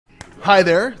Hi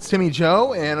there, it's Timmy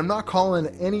Joe, and I'm not calling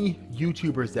any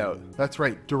YouTubers out. That's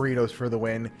right, Doritos for the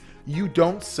win. You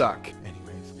don't suck.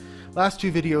 Anyways, last two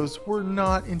videos were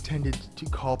not intended to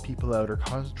call people out or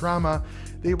cause drama.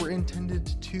 They were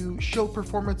intended to show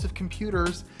performance of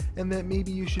computers and that maybe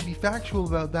you should be factual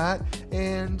about that.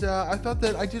 And I thought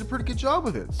that I did a pretty good job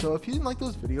with it. So if you didn't like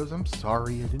those videos, I'm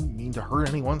sorry. I didn't mean to hurt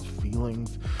anyone's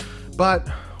feelings. But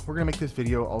we're gonna make this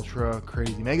video ultra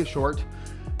crazy mega short,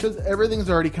 because everything's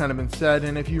already kind of been said,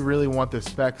 and if you really want the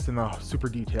specs and the super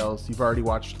details, you've already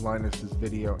watched Linus's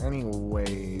video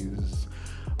anyways.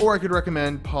 Or I could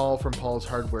recommend Paul from Paul's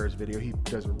Hardware's video. He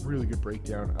does a really good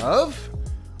breakdown of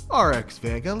RX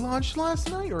Vega, launched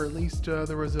last night, or at least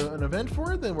there was an event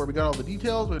for it then where we got all the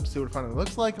details, we had to see what it finally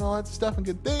looks like and all that stuff and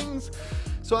good things.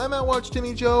 So I'm at Watch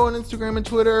Timmy Joe on Instagram and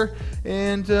Twitter,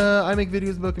 and I make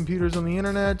videos about computers on the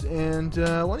internet. And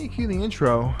why don't you cue the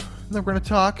intro, and then we're going to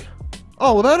talk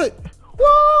all about it. Woo!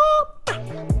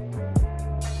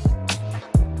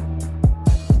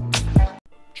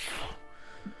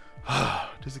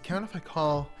 Does it count if I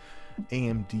call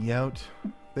AMD out?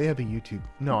 They have a YouTube.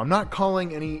 No, I'm not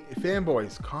calling any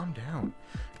fanboys. Calm down.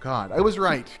 God, I was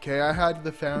right. Okay, I had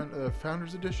the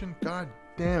Founders Edition. God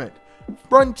damn it.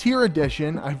 Frontier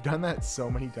Edition. I've done that so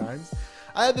many times.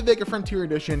 I had the Vega Frontier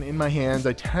Edition in my hands.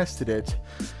 I tested it,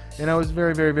 and I was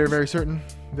very, very, very, very certain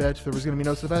that there was going to be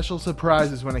no special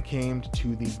surprises when it came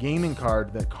to the gaming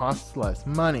card that costs less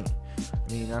money.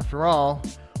 I mean, after all,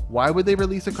 why would they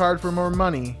release a card for more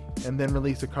money and then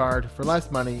release a card for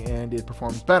less money and it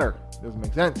performs better? It doesn't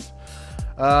make sense.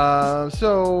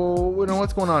 So, you know,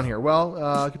 what's going on here?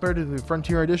 Well, compared to the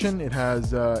Frontier Edition, it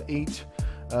has 8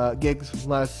 gigs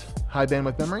less high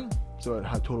bandwidth memory, so it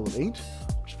had a total of 8.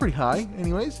 Pretty high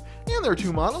anyways. And there are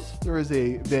two models. There is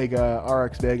a Vega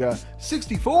RX Vega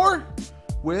 64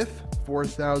 with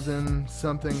 4,000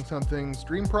 something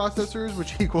stream processors,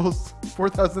 which equals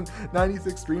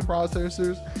 4,096 stream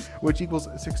processors, which equals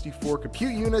 64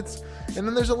 compute units. And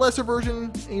then there's a lesser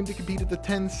version aimed to compete at the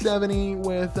 1070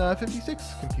 with 56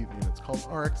 compute units called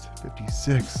RX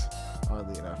 56,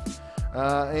 oddly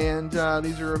enough.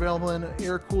 These are available in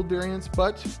air-cooled variants,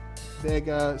 but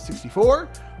Vega 64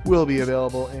 will be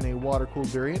available in a water-cooled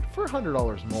variant for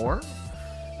 $100 more.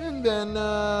 And then,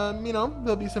 you know,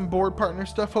 there'll be some board partner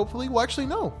stuff, hopefully. Well, actually,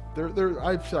 no.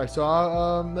 I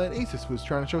saw that Asus was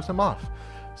trying to show some off.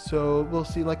 So we'll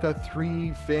see like a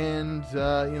 3-fan,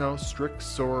 you know,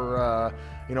 Strix or,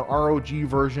 you know, ROG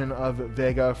version of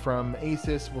Vega from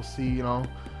Asus. We'll see, you know,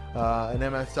 an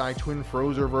MSI Twin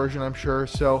Frozer version, I'm sure.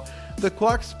 So the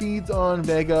clock speeds on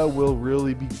Vega will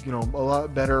really be, you know, a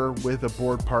lot better with a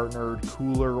board partnered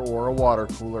cooler or a water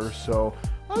cooler. So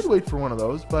I'd wait for one of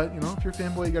those. But, you know, if you're a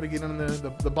fanboy, you got to get in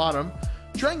the bottom.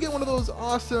 Try and get one of those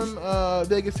awesome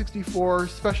Vega 64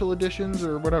 special editions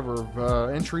or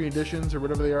whatever, entry editions or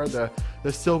whatever they are, the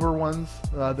silver ones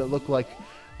that look like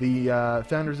the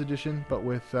Founders Edition, but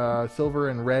with silver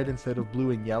and red instead of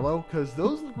blue and yellow, because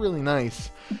those look really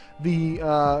nice. The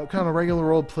kind of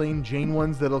regular old plain Jane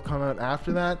ones that'll come out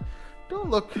after that don't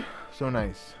look so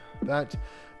nice. That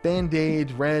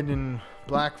Band-Aid red and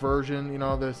black version, you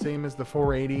know, the same as the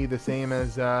 480, the same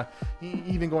as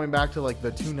even going back to like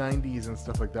the 290s and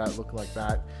stuff like that, look like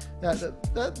that.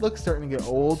 That looks starting to get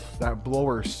old. That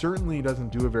blower certainly doesn't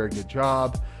do a very good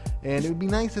job. And it would be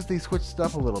nice if they switched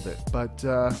stuff a little bit, but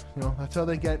you know, that's how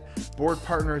they get board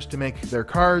partners to make their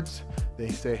cards. They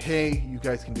say, hey, you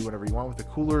guys can do whatever you want with the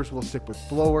coolers. We'll stick with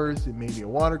blowers. It may be a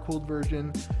water-cooled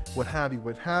version, what have you,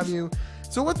 what have you.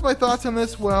 So what's my thoughts on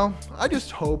this? Well, I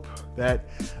just hope that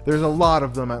there's a lot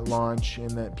of them at launch and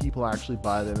that people actually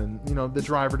buy them, and, you know, the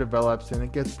driver develops and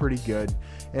it gets pretty good,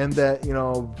 and that, you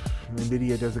know,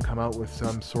 NVIDIA doesn't come out with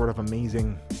some sort of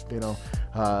amazing, you know,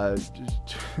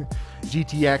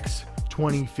 GTX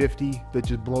 2050 that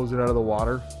just blows it out of the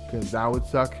water, because that would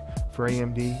suck for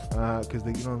AMD, because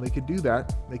they, you know, they could do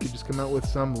that. They could just come out with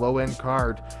some low-end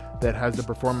card that has the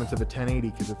performance of a 1080,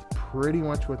 because it's pretty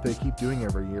much what they keep doing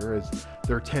every year, is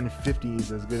their 1050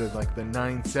 is as good as like the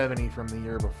 970 from the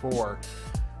year before.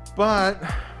 But,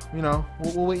 you know,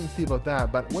 we'll wait and see about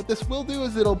that. But what this will do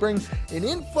is it'll bring an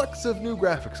influx of new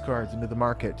graphics cards into the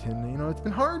market. And, you know, it's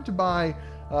been hard to buy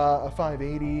a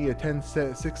 580, a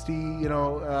 1060, you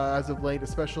know, as of late,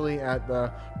 especially at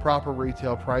the proper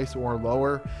retail price or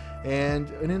lower. And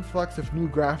an influx of new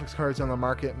graphics cards on the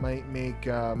market might make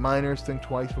miners think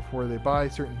twice before they buy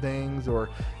certain things, or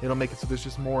it'll make it so there's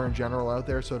just more in general out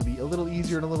there, so it'll be a little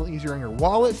easier and a little easier on your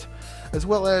wallet. As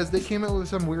well as they came out with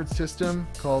some weird system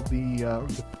called the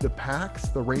packs,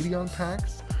 the Radeon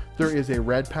Packs. There is a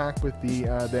red pack with the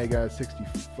Vega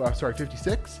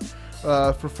 56,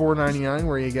 for $4.99,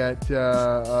 where you get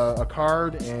a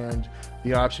card and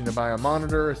the option to buy a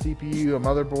monitor, a CPU, a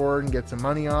motherboard, and get some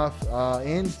money off,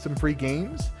 and some free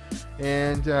games.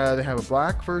 And they have a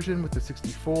black version with the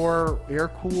 64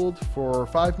 air-cooled for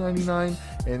 $5.99,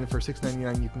 and for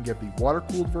 $6.99 you can get the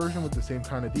water-cooled version with the same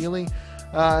kind of dealing.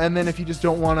 And then if you just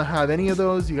don't want to have any of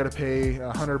those, you got to pay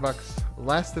 $100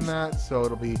 less than that, so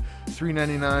it'll be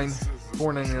 $3.99,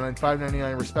 $4.99,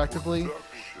 $5.99 respectively,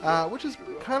 which is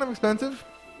kind of expensive.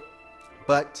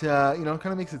 But, you know, it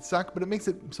kind of makes it suck, but it makes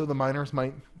it so the miners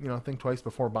might, you know, think twice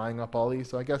before buying up all these.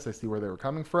 So I guess I see where they were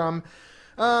coming from.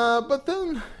 But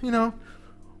then, you know,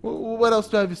 what else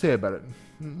do I have to say about it?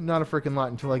 Not a freaking lot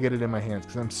until I get it in my hands,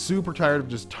 because I'm super tired of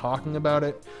just talking about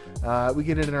it. We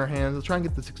get it in our hands. Let's try and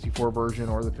get the 64 version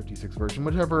or the 56 version,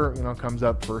 whichever, you know, comes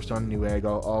up first on Newegg.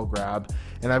 I'll grab,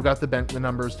 and I've got the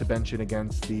numbers to bench it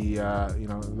against the you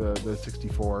know, the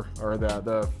 64 or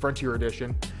the Frontier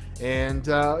Edition. And,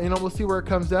 you know, we'll see where it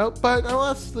comes out. But I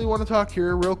lastly want to talk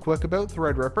here real quick about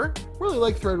Threadripper. Really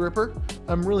like Threadripper.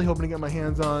 I'm really hoping to get my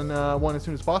hands on one as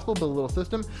soon as possible, build a little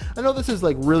system. I know this is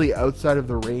like really outside of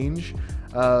the range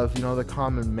of, you know, the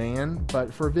common man,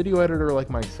 but for a video editor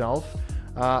like myself,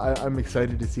 I'm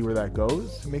excited to see where that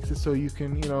goes. It makes it so you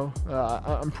can, you know,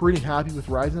 I'm pretty happy with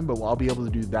Ryzen, but I'll be able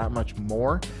to do that much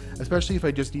more, especially if I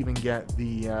just even get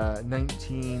the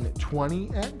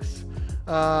 1920X.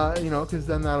 You know, because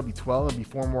then that'll be 12, it'll be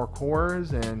 4 more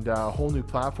cores and a whole new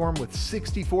platform with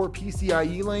 64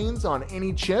 PCIe lanes on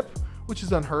any chip, which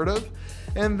is unheard of.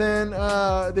 And then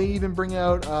they even bring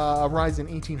out a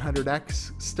Ryzen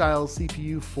 1800X style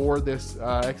CPU for this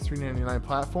X399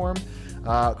 platform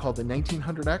called the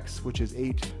 1900X, which is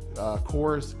 8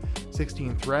 cores,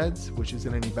 16 threads, which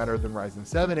isn't any better than Ryzen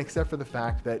 7, except for the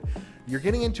fact that you're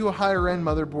getting into a higher end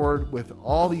motherboard with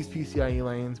all these PCIe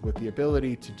lanes, with the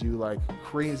ability to do like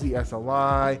crazy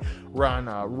SLI, run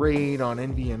RAID on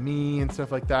NVMe and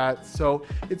stuff like that. So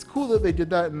it's cool that they did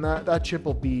that, and that chip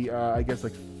will be I guess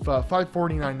like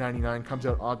 $549.99, comes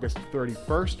out August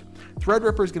 31st.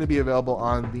 Threadripper is going to be available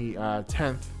on the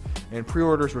 10th. And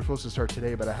pre-orders were supposed to start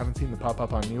today, but I haven't seen them pop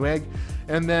up on Newegg.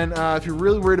 And then if you're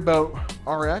really worried about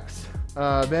RX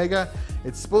Vega,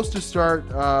 it's supposed to start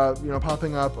you know,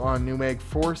 popping up on Newegg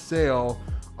for sale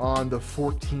on the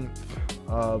 14th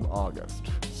of August.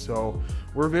 So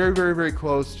we're very, very, very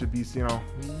close to be, you know,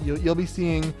 you'll be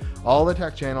seeing all the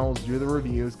tech channels do the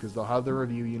reviews, because they'll have the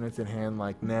review units in hand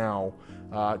like now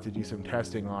to do some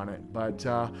testing on it. But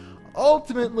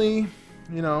ultimately,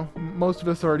 you know, most of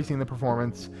us already seen the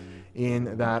performance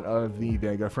in that of the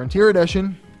Vega Frontier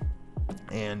Edition,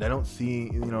 and I don't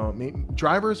see, you know,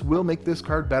 drivers will make this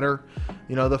card better.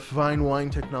 You know, the fine wine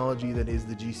technology that is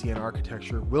the GCN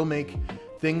architecture will make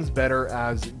things better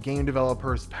as game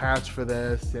developers patch for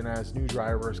this, and as new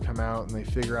drivers come out and they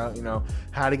figure out, you know,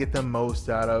 how to get the most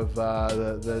out of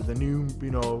the new,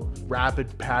 you know,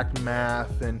 rapid pack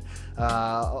math and a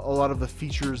lot of the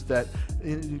features that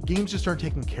games just aren't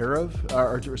taking care of,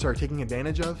 or sorry, taking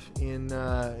advantage of in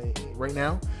right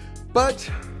now. But,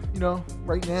 you know,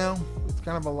 right now it's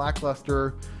kind of a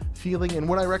lackluster feeling. And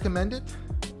would I recommend it?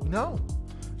 No,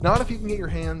 not if you can get your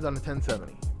hands on a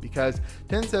 1070. Because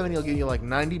 1070 will give you like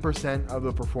 90% of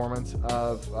the performance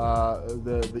of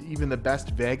even the best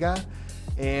Vega,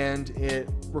 and it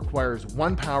requires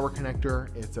one power connector.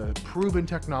 It's a proven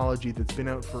technology that's been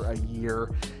out for a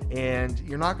year, and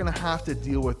you're not going to have to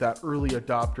deal with that early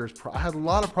adopters. I had a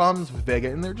lot of problems with Vega,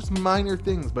 and they're just minor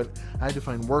things, but I had to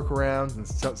find workarounds, and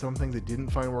some things I didn't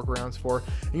find workarounds for.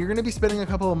 And you're going to be spending a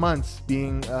couple of months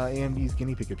being AMD's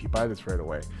guinea pig if you buy this right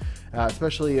away.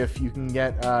 Especially if you can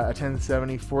get a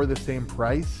 1070 for the same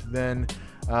price, then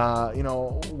you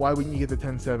know, why wouldn't you get the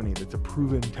 1070? That's a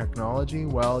proven technology.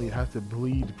 Well, you have to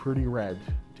bleed pretty red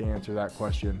to answer that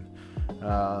question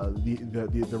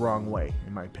the wrong way,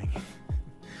 in my opinion.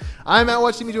 I'm at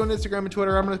Watch Timmy on Instagram and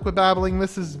Twitter. I'm going to quit babbling.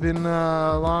 This has been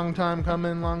a long time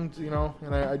coming, you know,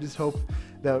 and I just hope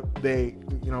that they,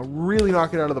 you know, really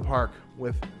knock it out of the park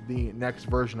with the next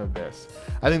version of this.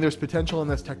 I think there's potential in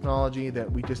this technology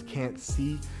that we just can't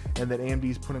see, and that AMD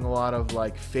is putting a lot of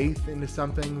like faith into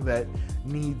something that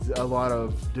needs a lot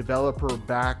of developer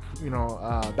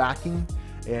backing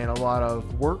and a lot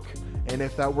of work. And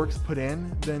if that work's put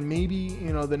in, then maybe,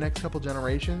 you know, the next couple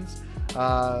generations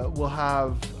we'll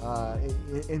have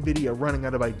NVIDIA running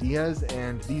out of ideas,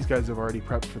 and these guys have already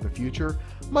prepped for the future,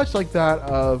 much like that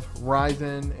of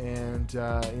Ryzen and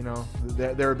you know,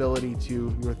 their ability to,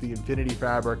 with the Infinity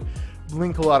Fabric,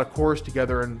 link a lot of cores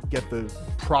together and get the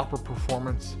proper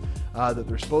performance that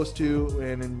they're supposed to.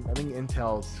 And I think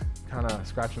Intel's kind of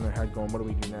scratching their head going, what do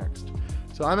we do next?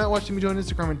 So I'm at Watch Timmy Joe on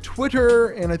Instagram and Twitter,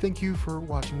 and I thank you for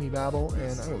watching me babble,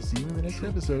 and I will see you in the next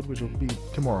episode, which will be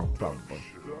tomorrow, probably.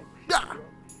 Yeah!